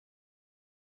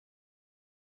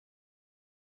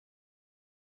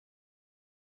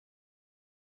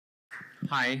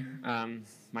Hi,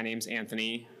 my name's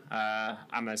Anthony.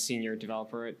 I'm a senior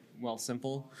developer at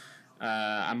Wealthsimple.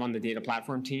 I'm on the data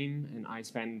platform team, and I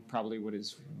spend probably what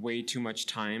is way too much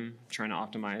time trying to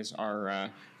optimize our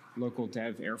local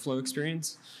dev Airflow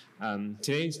experience.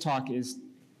 Today's talk is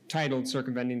titled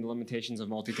Circumventing the Limitations of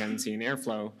Multi-Tenancy in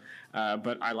Airflow,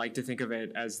 but I like to think of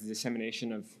it as the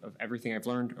dissemination of everything I've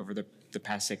learned over the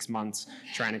past 6 months,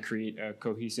 trying to create a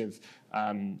cohesive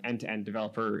end-to-end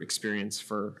developer experience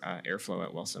for Airflow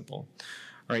at Wealthsimple. All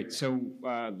right, so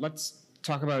let's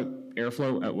talk about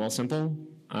Airflow at Wealthsimple,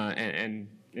 and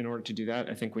in order to do that,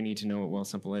 I think we need to know what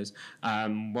Wealthsimple is.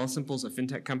 Wealthsimple is a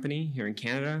fintech company here in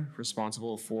Canada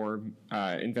responsible for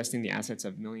investing the assets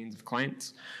of millions of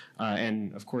clients.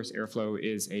 And of course, Airflow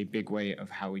is a big way of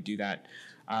how we do that.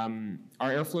 Our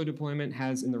Airflow deployment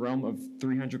has in the realm of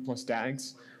 300 plus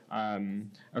DAGs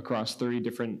across 30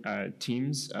 different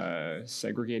teams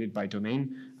segregated by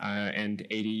domain and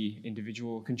 80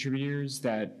 individual contributors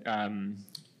that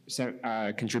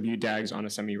contribute DAGs on a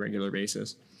semi-regular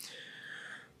basis.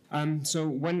 So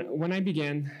when I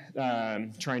began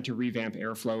trying to revamp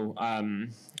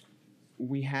Airflow,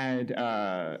 we had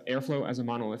Airflow as a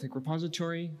monolithic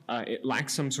repository. It lacked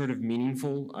some sort of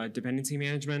meaningful dependency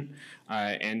management,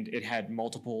 and it had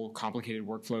multiple complicated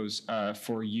workflows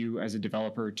for you as a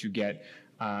developer to get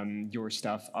your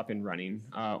stuff up and running,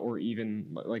 or even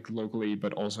like locally,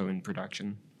 but also in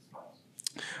production.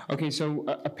 Okay, so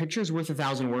a picture is worth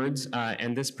 1,000 words,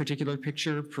 and this particular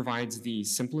picture provides the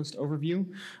simplest overview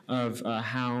of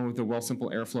how the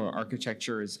Wealthsimple Airflow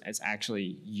architecture is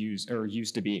actually used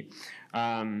to be.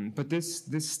 But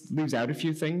this leaves out a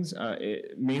few things,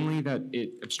 mainly that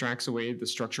it abstracts away the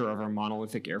structure of our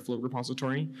monolithic Airflow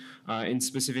repository. In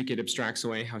specific, it abstracts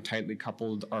away how tightly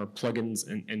coupled our plugins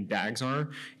and DAGs are,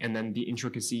 and then the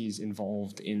intricacies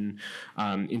involved in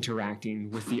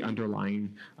interacting with the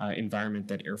underlying environment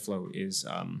that Airflow is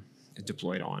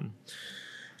deployed on.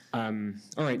 All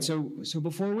right, so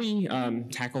before we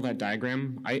tackle that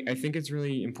diagram, I think it's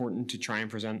really important to try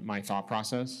and present my thought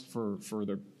process for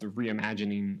the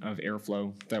reimagining of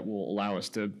Airflow that will allow us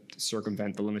to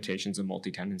circumvent the limitations of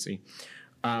multi-tenancy.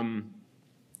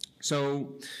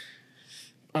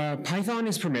 Python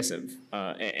is permissive,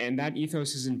 and that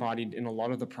ethos is embodied in a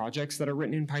lot of the projects that are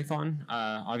written in Python.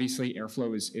 Obviously,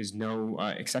 Airflow is no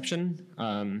exception.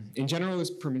 In general, this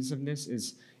permissiveness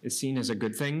is seen as a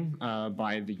good thing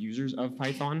by the users of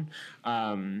Python.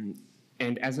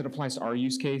 And as it applies to our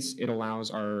use case, it allows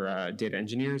our data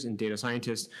engineers and data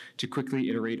scientists to quickly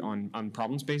iterate on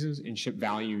problem spaces and ship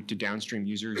value to downstream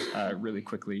users really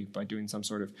quickly by doing some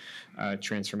sort of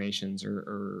transformations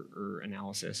or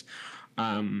analysis.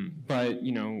 But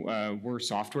we're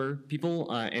software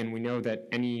people, and we know that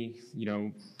any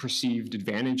perceived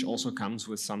advantage also comes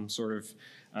with some sort of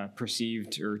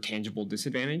perceived or tangible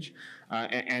disadvantage.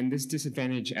 And this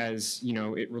disadvantage, as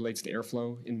it relates to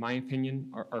Airflow, in my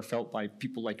opinion, are felt by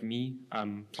people like me,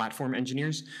 platform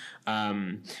engineers.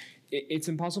 It's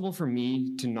impossible for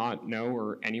me to not know,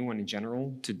 or anyone in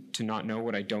general, to not know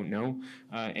what I don't know.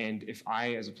 And if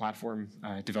I, as a platform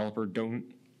developer,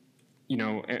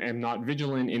 am not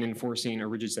vigilant in enforcing a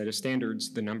rigid set of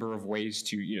standards, the number of ways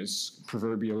to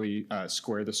proverbially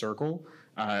square the circle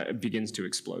begins to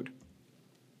explode.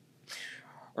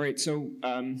 All right, so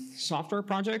software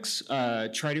projects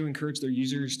try to encourage their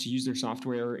users to use their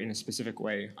software in a specific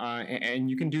way. And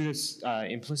you can do this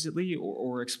implicitly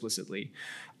or explicitly.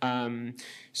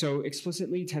 So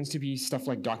explicitly tends to be stuff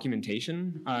like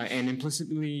documentation, and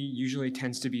implicitly usually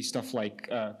tends to be stuff like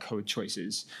code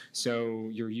choices. So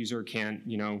your user can't,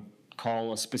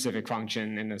 call a specific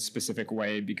function in a specific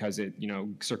way because it,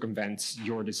 circumvents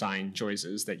your design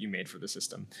choices that you made for the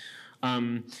system.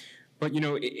 But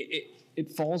it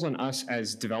falls on us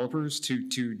as developers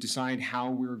to decide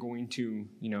how we're going to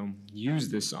use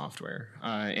this software,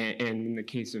 and in the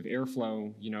case of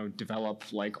Airflow, develop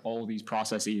like all these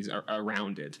processes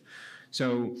around it.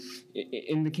 So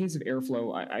in the case of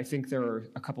Airflow, I think there are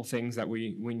a couple things that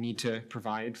we need to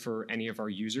provide for any of our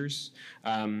users.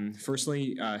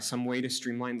 Firstly, some way to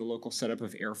streamline the local setup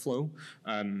of Airflow.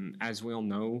 As we all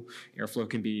know, Airflow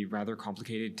can be rather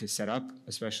complicated to set up,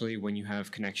 especially when you have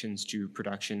connections to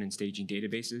production and staging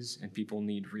databases, and people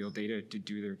need real data to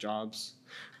do their jobs.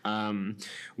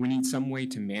 We need some way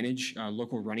to manage a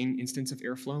local running instance of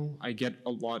Airflow. I get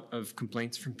a lot of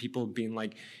complaints from people being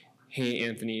like, hey,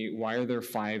 Anthony, why are there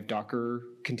 5 Docker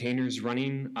containers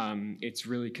running? It's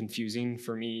really confusing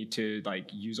for me to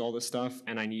use all this stuff,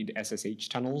 and I need SSH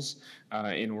tunnels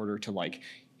in order to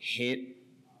hit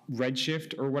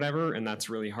Redshift or whatever, and that's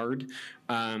really hard.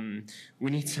 We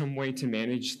need some way to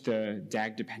manage the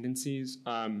DAG dependencies.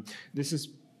 This is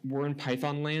we're in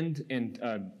Python land, and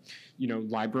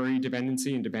library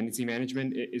dependency and dependency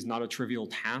management is not a trivial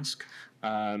task.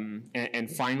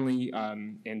 And finally,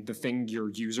 and the thing your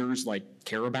users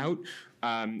care about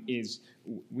is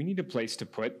we need a place to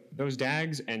put those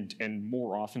DAGs, and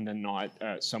more often than not,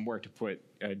 somewhere to put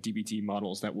DBT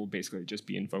models that will basically just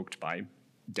be invoked by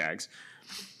DAGs.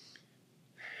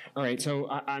 All right, so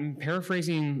I'm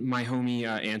paraphrasing my homie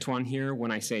Antoine here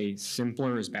when I say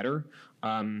simpler is better.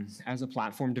 As a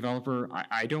platform developer,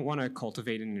 I don't want to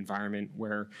cultivate an environment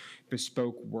where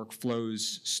bespoke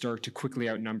workflows start to quickly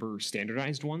outnumber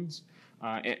standardized ones.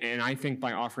 And I think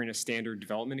by offering a standard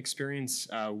development experience,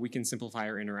 we can simplify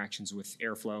our interactions with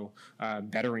Airflow,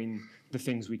 bettering the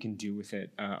things we can do with it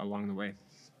along the way.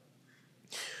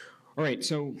 All right,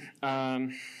 so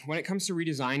when it comes to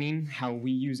redesigning how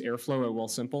we use Airflow at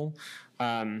Simple,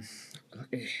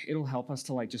 it'll help us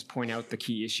to just point out the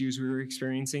key issues we were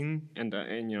experiencing and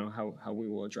how we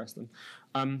will address them.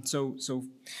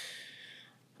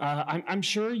 I'm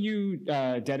sure you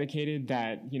dedicated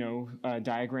that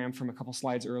diagram from a couple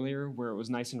slides earlier where it was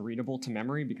nice and readable to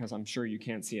memory, because I'm sure you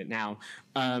can't see it now.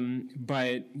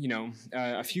 But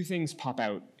a few things pop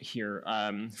out here.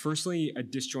 Firstly, a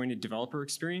disjointed developer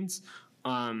experience.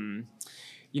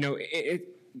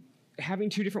 Having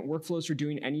two different workflows for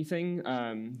doing anything,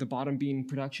 the bottom being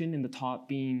production and the top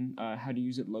being how to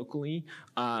use it locally,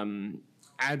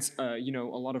 adds a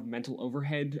lot of mental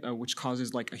overhead, which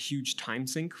causes a huge time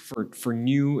sink for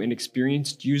new and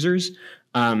experienced users.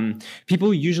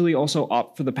 People usually also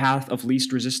opt for the path of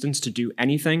least resistance to do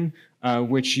anything,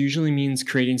 which usually means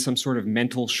creating some sort of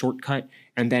mental shortcut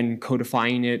and then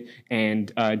codifying it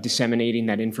and disseminating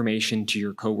that information to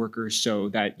your coworkers so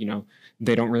that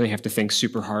they don't really have to think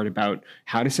super hard about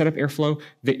how to set up Airflow.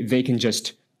 They can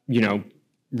just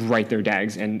write their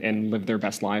DAGs and live their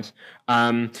best lives.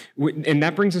 And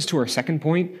that brings us to our second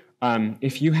point.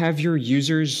 If you have your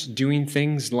users doing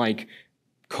things like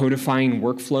codifying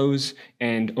workflows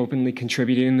and openly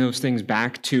contributing those things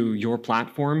back to your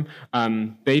platform,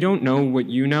 they don't know what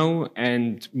you know,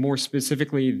 and more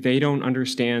specifically, they don't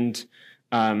understand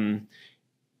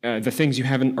the things you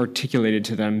haven't articulated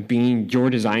to them being your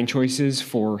design choices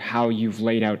for how you've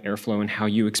laid out Airflow and how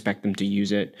you expect them to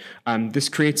use it. This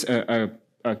creates a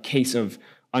case of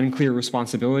unclear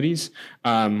responsibilities,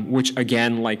 which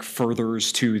again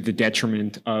furthers to the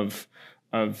detriment of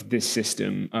this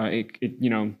system.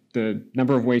 The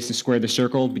number of ways to square the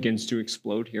circle begins to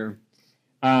explode here.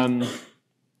 And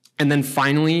then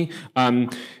finally,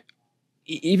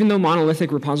 even though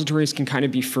monolithic repositories can kind of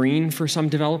be freeing for some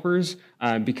developers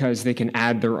because they can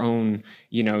add their own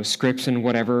scripts and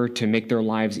whatever to make their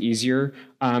lives easier,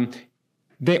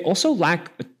 they also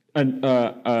lack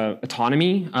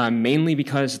autonomy, mainly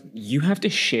because you have to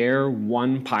share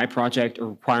one Pi project or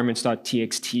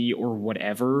requirements.txt or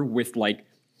whatever with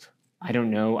I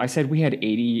don't know. I said we had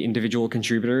 80 individual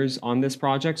contributors on this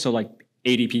project, so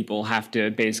 80 people have to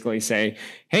basically say,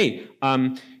 hey,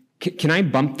 can I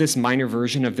bump this minor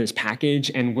version of this package,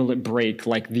 and will it break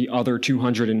the other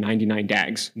 299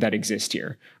 DAGs that exist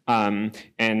here?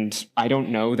 And I don't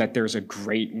know that there's a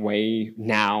great way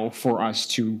now for us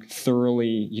to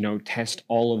thoroughly, test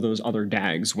all of those other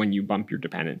DAGs when you bump your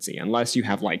dependency. Unless you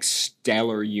have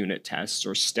stellar unit tests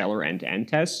or stellar end-to-end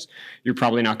tests, you're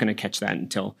probably not going to catch that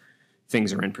until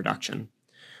things are in production.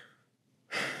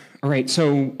 All right,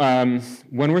 so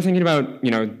when we're thinking about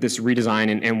this redesign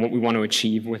and what we want to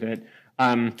achieve with it,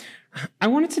 I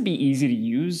want it to be easy to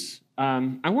use.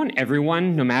 I want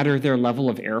everyone, no matter their level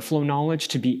of Airflow knowledge,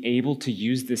 to be able to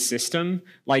use this system.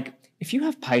 If you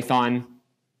have Python,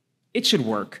 it should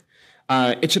work.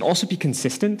 It should also be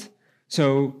consistent.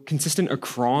 So consistent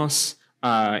across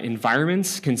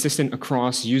environments, consistent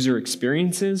across user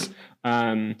experiences.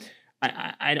 I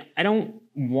don't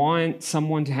want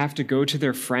someone to have to go to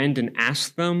their friend and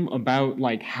ask them about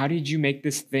how did you make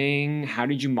this thing? How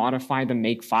did you modify the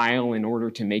make file in order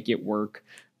to make it work?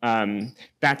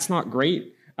 That's not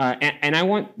great. And I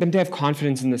want them to have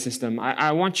confidence in the system.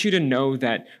 I want you to know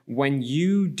that when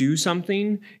you do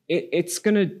something, it's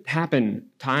going to happen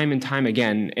time and time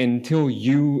again until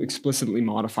you explicitly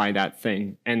modify that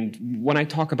thing. And when I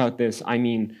talk about this, I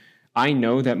mean, I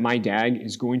know that my DAG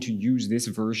is going to use this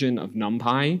version of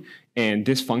NumPy, and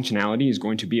this functionality is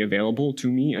going to be available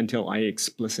to me until I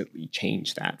explicitly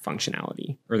change that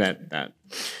functionality or that.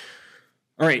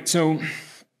 All right, so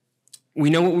we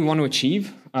know what we want to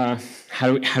achieve. How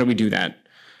do we do that?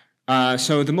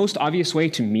 So the most obvious way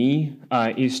to me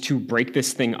is to break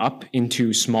this thing up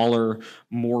into smaller,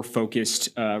 more focused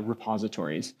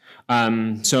repositories.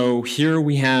 So here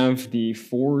we have the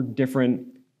 4 different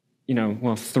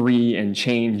well, 3 and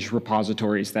change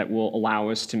repositories that will allow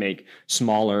us to make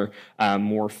smaller,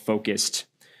 more focused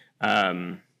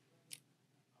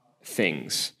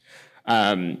things.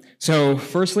 So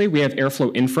firstly, we have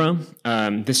Airflow Infra.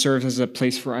 This serves as a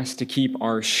place for us to keep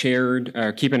our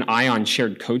keep an eye on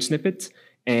shared code snippets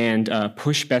and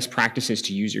push best practices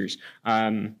to users.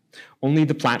 Only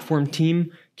the platform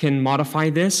team can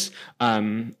modify this,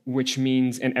 which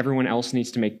means, and everyone else needs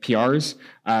to make PRs.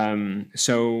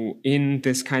 So in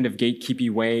this kind of gatekeepy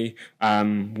way,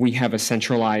 we have a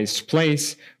centralized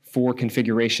place for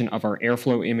configuration of our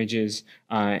Airflow images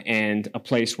and a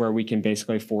place where we can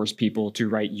basically force people to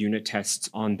write unit tests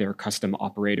on their custom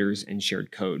operators and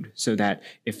shared code so that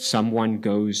if someone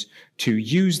goes to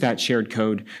use that shared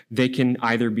code, they can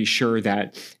either be sure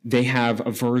that they have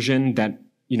a version that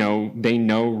they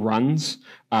know runs,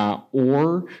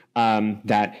 or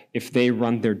that if they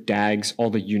run their DAGs, all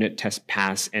the unit tests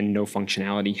pass and no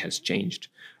functionality has changed.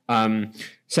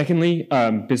 Secondly,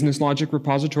 business logic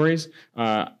repositories.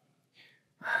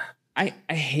 I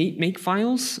hate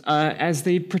makefiles as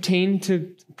they pertain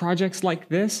to projects like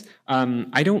this.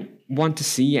 I don't want to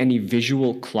see any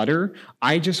visual clutter.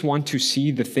 I just want to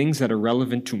see the things that are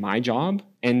relevant to my job.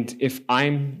 And if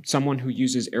I'm someone who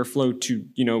uses Airflow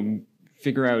to,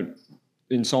 figure out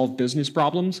and solve business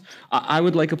problems, I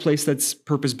would like a place that's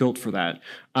purpose-built for that.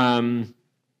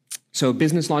 So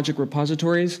business logic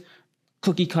repositories,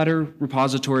 cookie cutter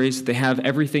repositories, they have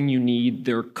everything you need.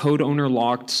 They're code owner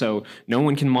locked, so no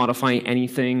one can modify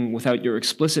anything without your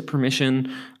explicit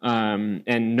permission,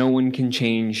 and no one can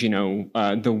change,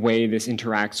 the way this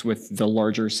interacts with the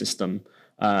larger system.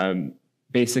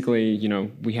 Basically,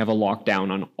 we have a lockdown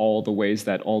on all the ways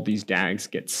that all these DAGs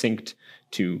get synced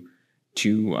to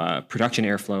production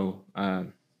Airflow,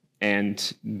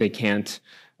 and they can't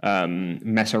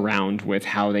mess around with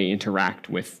how they interact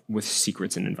with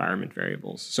secrets and environment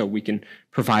variables. So we can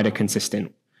provide a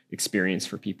consistent experience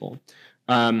for people.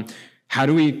 How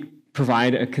do we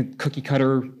provide a cookie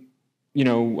cutter,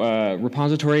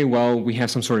 repository? Well, we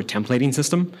have some sort of templating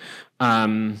system.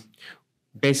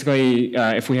 Basically,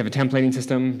 if we have a templating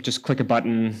system, just click a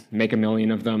button, make 1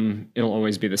 million of them. It'll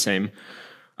always be the same.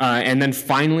 And then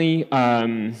finally,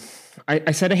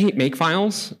 I said I hate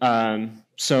makefiles.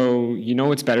 So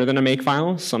it's better than a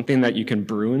makefile, something that you can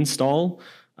brew install,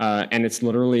 and it's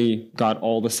literally got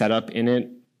all the setup in it.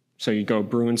 So you go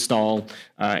brew install,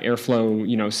 Airflow,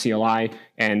 CLI,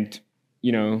 and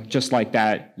just like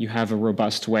that, you have a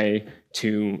robust way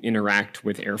to interact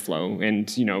with Airflow and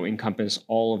encompass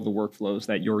all of the workflows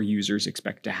that your users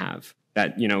expect to have.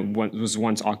 That was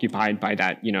once occupied by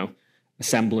that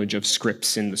assemblage of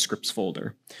scripts in the scripts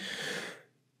folder.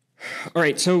 All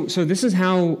right, so this is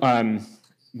how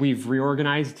we've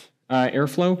reorganized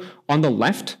Airflow. On the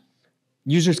left,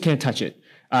 users can't touch it.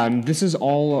 This is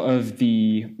all of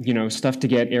the stuff to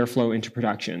get Airflow into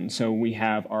production. So we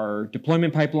have our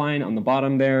deployment pipeline on the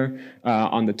bottom there.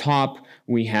 On the top,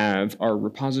 we have our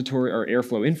repository, our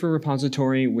Airflow Infra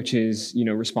repository, which is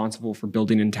responsible for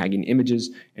building and tagging images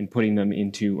and putting them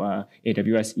into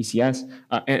AWS ECS.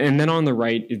 And then on the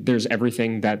right, there's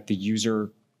everything that the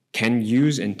user can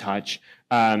use and touch.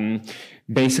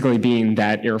 Basically being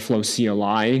that Airflow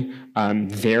CLI,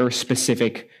 their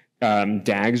specific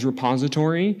DAGs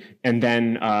repository, and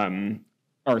then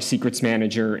our secrets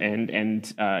manager and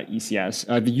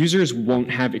ECS. The users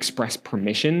won't have express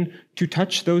permission to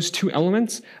touch those two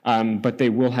elements, but they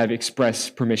will have express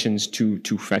permissions to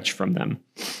fetch from them.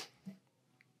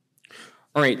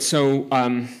 All right, so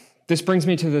this brings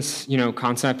me to this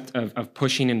concept of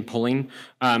pushing and pulling.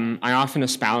 I often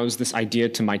espouse this idea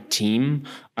to my team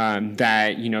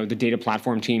that the data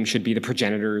platform team should be the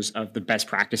progenitors of the best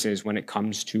practices when it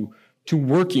comes to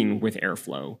working with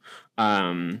Airflow,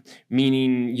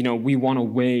 meaning we want a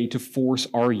way to force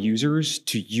our users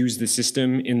to use the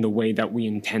system in the way that we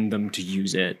intend them to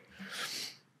use it.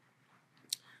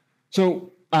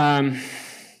 So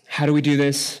how do we do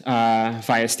this?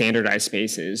 Via standardized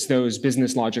spaces, those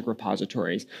business logic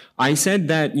repositories. I said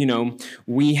that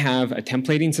we have a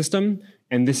templating system,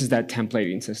 and this is that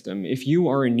templating system. If you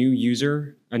are a new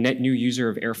user, a net new user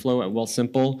of Airflow at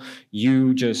Wealthsimple,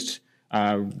 you just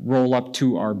roll up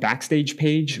to our Backstage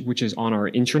page, which is on our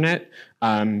intranet.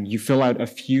 You fill out a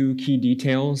few key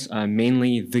details,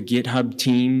 mainly the GitHub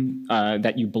team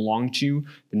that you belong to,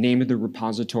 the name of the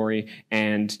repository,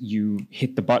 and you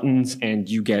hit the buttons and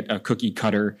you get a cookie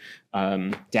cutter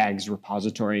DAGs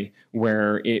repository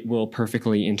where it will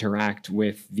perfectly interact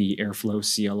with the Airflow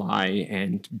CLI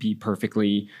and be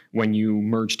perfectly, when you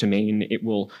merge to main, it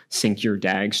will sync your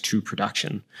DAGs to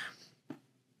production.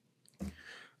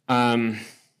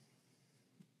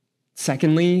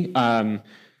 Secondly,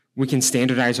 we can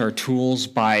standardize our tools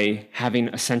by having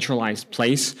a centralized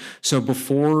place. So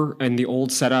before, in the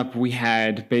old setup, we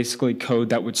had basically code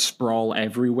that would sprawl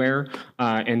everywhere.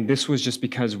 And this was just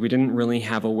because we didn't really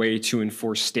have a way to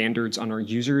enforce standards on our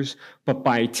users. But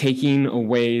by taking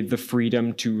away the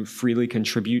freedom to freely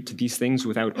contribute to these things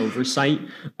without oversight,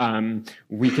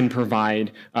 we can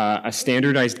provide a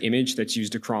standardized image that's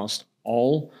used across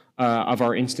all of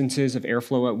our instances of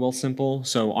Airflow at Wealthsimple,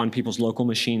 so on people's local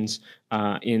machines,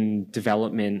 in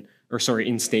development, or sorry,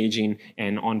 in staging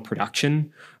and on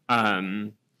production.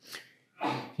 And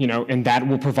that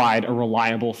will provide a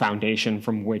reliable foundation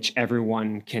from which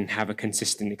everyone can have a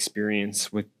consistent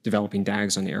experience with developing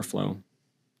DAGs on Airflow.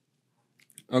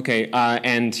 Okay,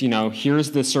 and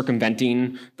here's the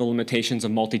circumventing the limitations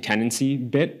of multi-tenancy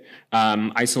bit,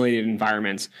 isolated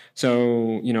environments.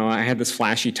 So I had this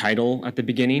flashy title at the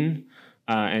beginning,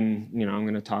 and I'm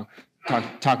going to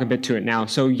talk a bit to it now.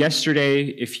 So yesterday,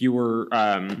 if you were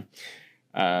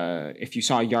if you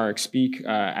saw Yarrick speak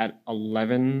at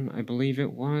 11, I believe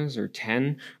it was, or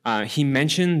 10, he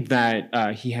mentioned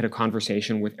that he had a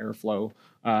conversation with Airflow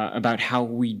about how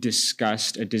we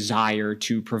discussed a desire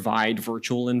to provide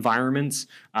virtual environments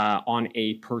on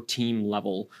a per team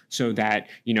level, so that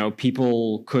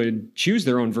people could choose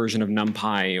their own version of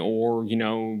NumPy, or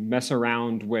mess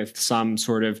around with some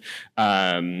sort of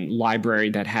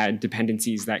library that had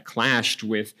dependencies that clashed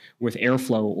with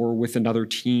Airflow or with another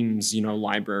team's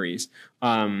libraries.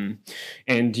 And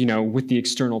with the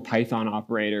external Python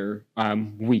operator,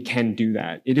 we can do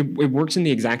that. It works in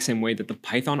the exact same way that the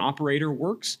Python operator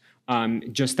works,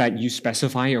 just that you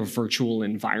specify a virtual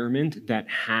environment that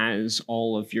has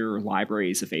all of your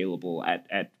libraries available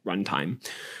at runtime.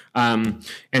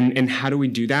 And how do we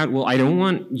do that? Well, I don't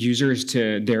want users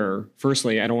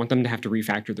firstly, I don't want them to have to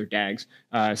refactor their DAGs.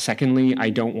 Secondly, I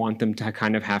don't want them to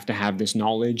kind of have to have this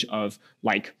knowledge of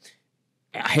like,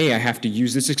 hey, I have to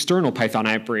use this external Python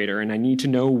operator, and I need to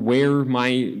know where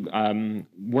my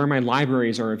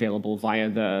libraries are available via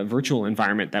the virtual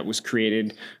environment that was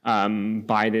created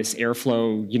by this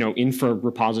Airflow, infra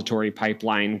repository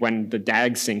pipeline when the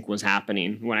DAG sync was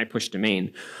happening when I pushed to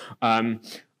main.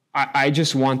 I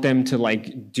just want them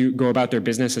to go about their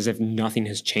business as if nothing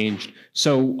has changed.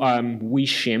 So we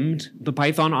shimmed the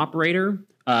Python operator.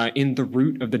 In the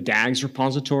root of the DAGs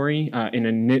repository, in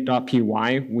a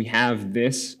init.py, we have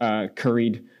this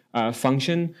curried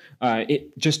function.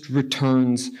 It just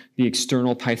returns the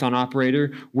external Python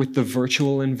operator with the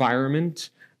virtual environment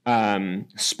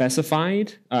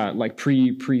specified,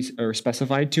 or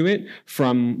specified to it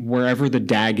from wherever the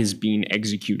DAG is being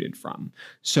executed from.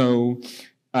 So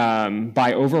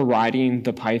by overriding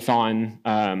the Python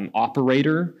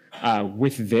operator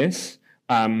with this,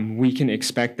 we can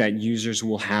expect that users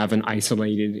will have an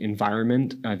isolated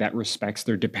environment that respects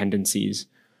their dependencies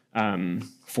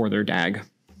for their DAG.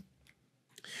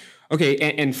 Okay,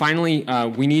 and finally,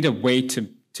 we need a way to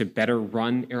better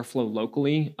run Airflow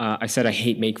locally. I said I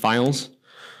hate makefiles.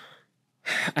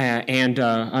 And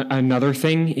another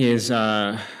thing is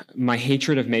my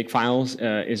hatred of makefiles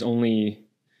is only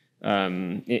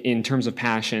in terms of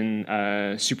passion,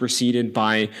 superseded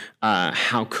by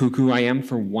how cuckoo I am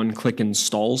for one-click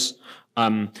installs.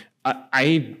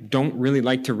 I don't really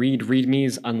like to read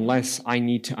READMEs unless I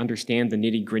need to understand the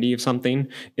nitty-gritty of something.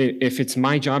 If it's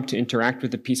my job to interact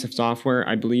with a piece of software,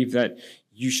 I believe that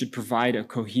you should provide a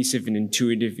cohesive and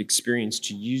intuitive experience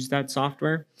to use that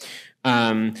software.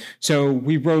 So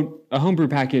we wrote a homebrew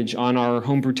package on our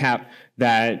homebrew tap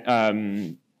that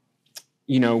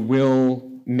will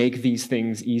make these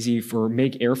things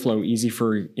make Airflow easy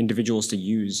for individuals to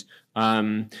use.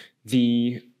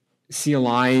 The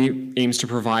CLI aims to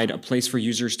provide a place for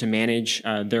users to manage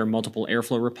their multiple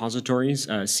Airflow repositories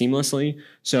seamlessly.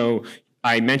 So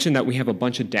I mentioned that we have a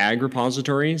bunch of DAG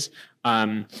repositories.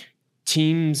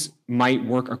 Teams might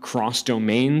work across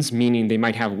domains, meaning they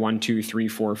might have 1, 2, 3,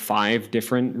 4, 5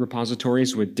 different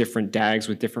repositories with different DAGs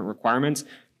with different requirements.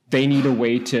 They need a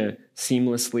way to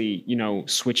seamlessly,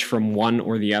 switch from one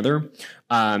or the other.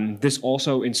 This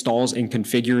also installs and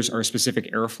configures our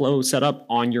specific Airflow setup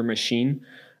on your machine.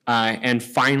 And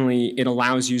finally, it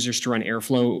allows users to run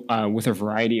Airflow with a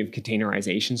variety of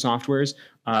containerization softwares.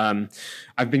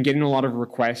 I've been getting a lot of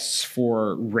requests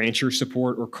for Rancher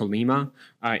support or Colima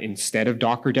instead of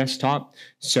Docker Desktop.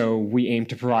 So we aim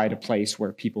to provide a place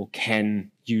where people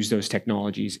can use those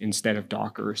technologies instead of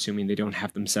Docker, assuming they don't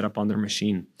have them set up on their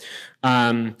machine.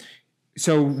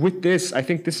 So with this, I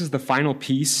think this is the final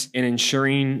piece in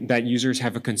ensuring that users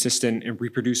have a consistent and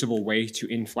reproducible way to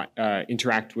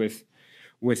interact with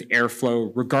with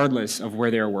Airflow regardless of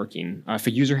where they're working. If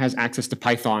a user has access to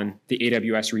Python, the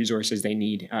AWS resources they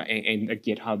need, and a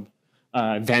GitHub,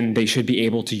 then they should be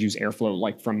able to use Airflow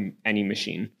like from any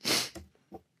machine.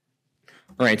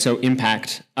 All right, so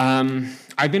impact.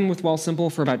 I've been with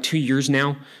Wealthsimple for about 2 years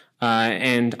now,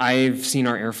 and I've seen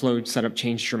our Airflow setup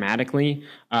change dramatically.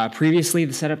 Previously,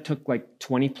 the setup took like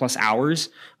 20 plus hours.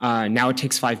 Now it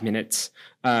takes 5 minutes.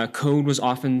 Code was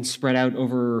often spread out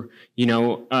over,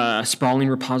 a sprawling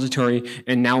repository,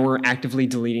 and now we're actively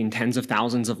deleting tens of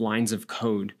thousands of lines of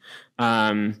code.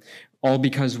 All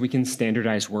because we can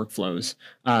standardize workflows.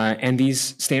 And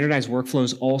these standardized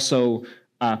workflows also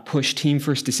push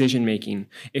team-first decision-making.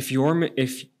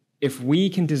 If we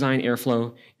can design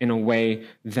Airflow in a way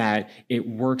that it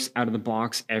works out of the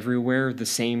box everywhere the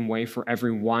same way for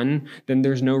everyone, then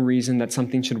there's no reason that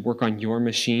something should work on your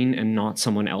machine and not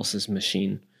someone else's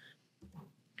machine.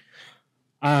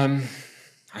 I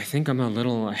think I'm a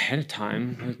little ahead of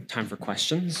time. Time for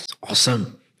questions.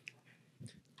 Awesome.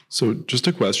 So just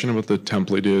a question about the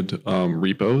templated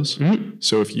repos. Mm-hmm.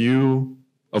 So if you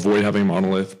avoid having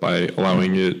monolith by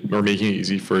allowing it or making it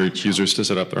easy for users to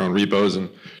set up their own repos and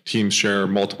teams share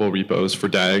multiple repos for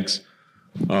DAGs,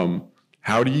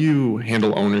 how do you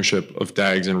handle ownership of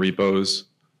DAGs and repos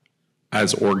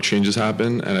as org changes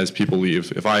happen and as people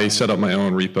leave? If I set up my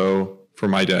own repo for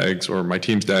my DAGs or my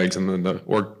team's DAGs and then the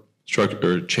org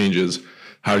structure changes,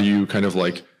 how do you kind of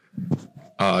like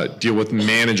deal with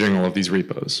managing all of these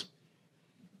repos?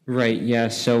 Right, yeah,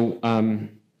 so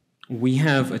we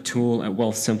have a tool at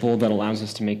Wealthsimple that allows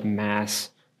us to make mass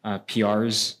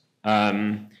PRs.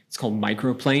 It's called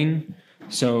microplane.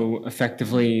 So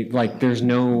effectively, like, there's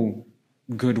no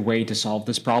good way to solve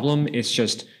this problem. It's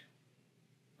just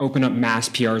open up mass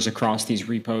PRs across these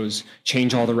repos,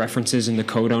 change all the references in the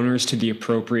code owners to the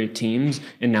appropriate teams,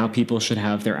 and now people should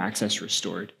have their access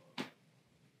restored.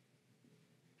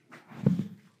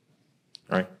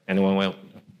 All right, anyone will?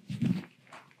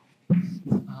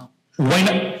 Why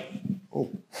not?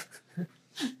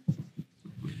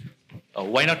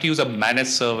 Why not use a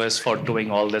managed service for doing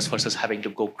all this versus having to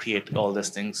go create all these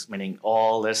things, meaning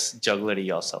all this jugglery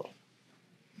yourself?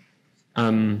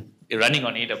 You're running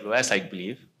on AWS, I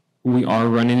believe. We are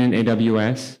running in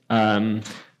AWS.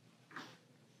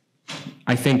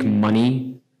 I think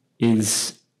money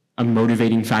is a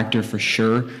motivating factor for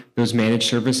sure. Those managed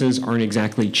services aren't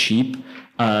exactly cheap.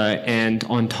 And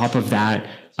on top of that,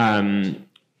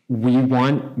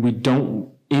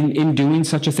 in doing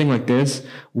such a thing like this,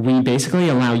 we basically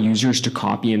allow users to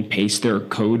copy and paste their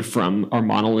code from our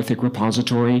monolithic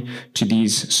repository to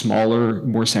these smaller,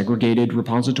 more segregated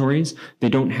repositories. They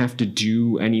don't have to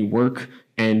do any work,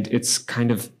 and it's kind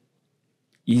of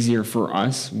easier for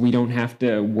us. We don't have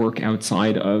to work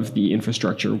outside of the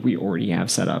infrastructure we already have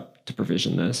set up to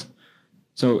provision this.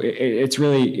 So it's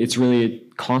really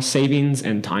cost savings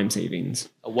and time savings.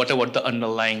 What about the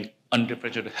underlying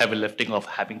undifferentiated heavy lifting of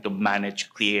having to manage,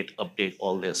 create, update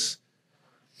all this?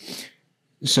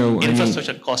 So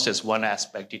infrastructure cost is one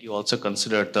aspect. Did you also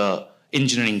consider the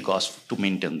engineering cost to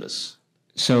maintain this?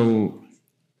 So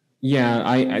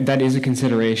yeah, that is a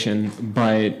consideration,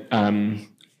 but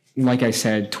like I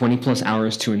said, 20 plus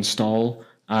hours to install.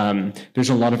 There's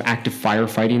a lot of active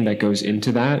firefighting that goes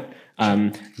into that.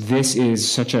 This is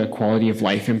such a quality of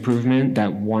life improvement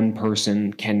that one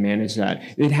person can manage that.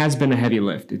 It has been a heavy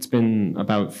lift. It's been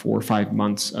about 4 or 5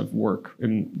 months of work,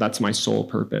 and that's my sole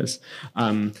purpose.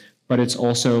 But it's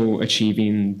also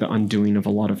achieving the undoing of a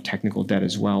lot of technical debt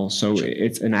as well. So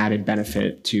it's an added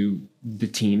benefit to the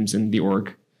teams and the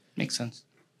org. Makes sense.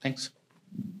 Thanks.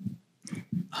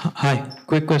 Hi,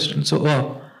 quick question.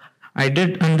 So I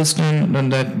did understand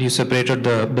that you separated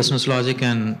the business logic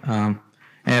and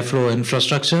Airflow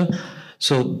infrastructure.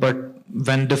 So, but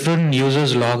when different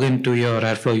users log into your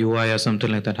Airflow UI or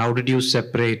something like that, how did you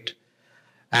separate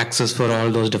access for all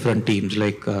those different teams?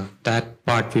 Like that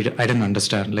part I didn't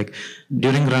understand. Like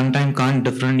during runtime, can't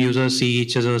different users see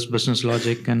each other's business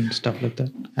logic and stuff like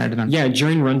that? I didn't understand. Yeah,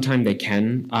 during runtime they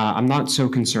can. I'm not so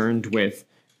concerned with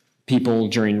people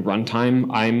during runtime.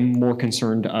 I'm more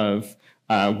concerned of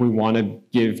we want to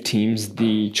give teams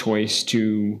the choice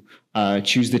to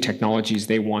choose the technologies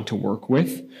they want to work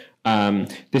with.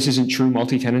 This isn't true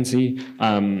multi-tenancy.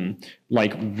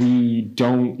 Like we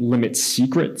don't limit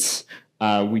secrets.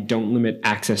 We don't limit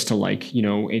access to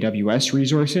AWS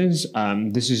resources.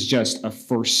 This is just a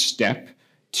first step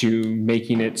to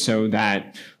making it so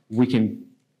that we can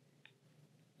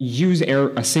use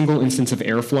a single instance of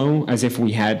Airflow as if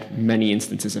we had many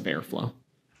instances of Airflow.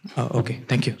 Oh, okay,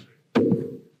 thank you.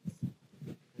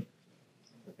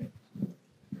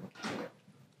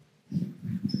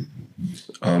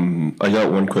 I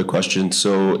got one quick question.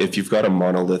 So if you've got a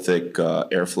monolithic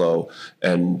Airflow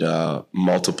and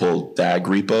multiple DAG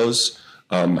repos,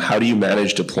 how do you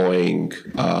manage deploying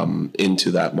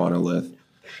into that monolith?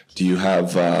 Do you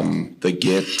have the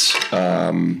Git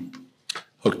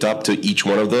hooked up to each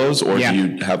one of those, or Yeah. do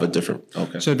you have a different?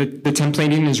 Okay. So the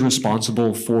templating is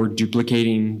responsible for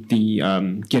duplicating the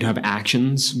GitHub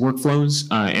Actions workflows,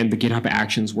 and the GitHub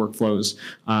Actions workflows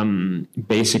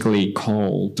basically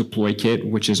call deploy kit,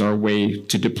 which is our way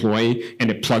to deploy,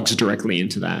 and it plugs directly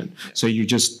into that. So you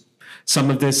just, some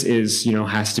of this is,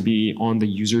 has to be on the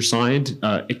user side.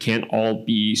 It can't all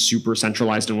be super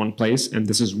centralized in one place, and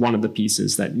this is one of the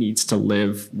pieces that needs to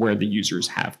live where the users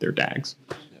have their DAGs.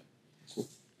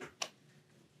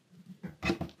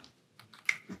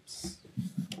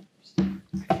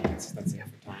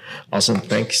 Awesome.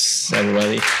 Thanks,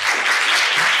 everybody.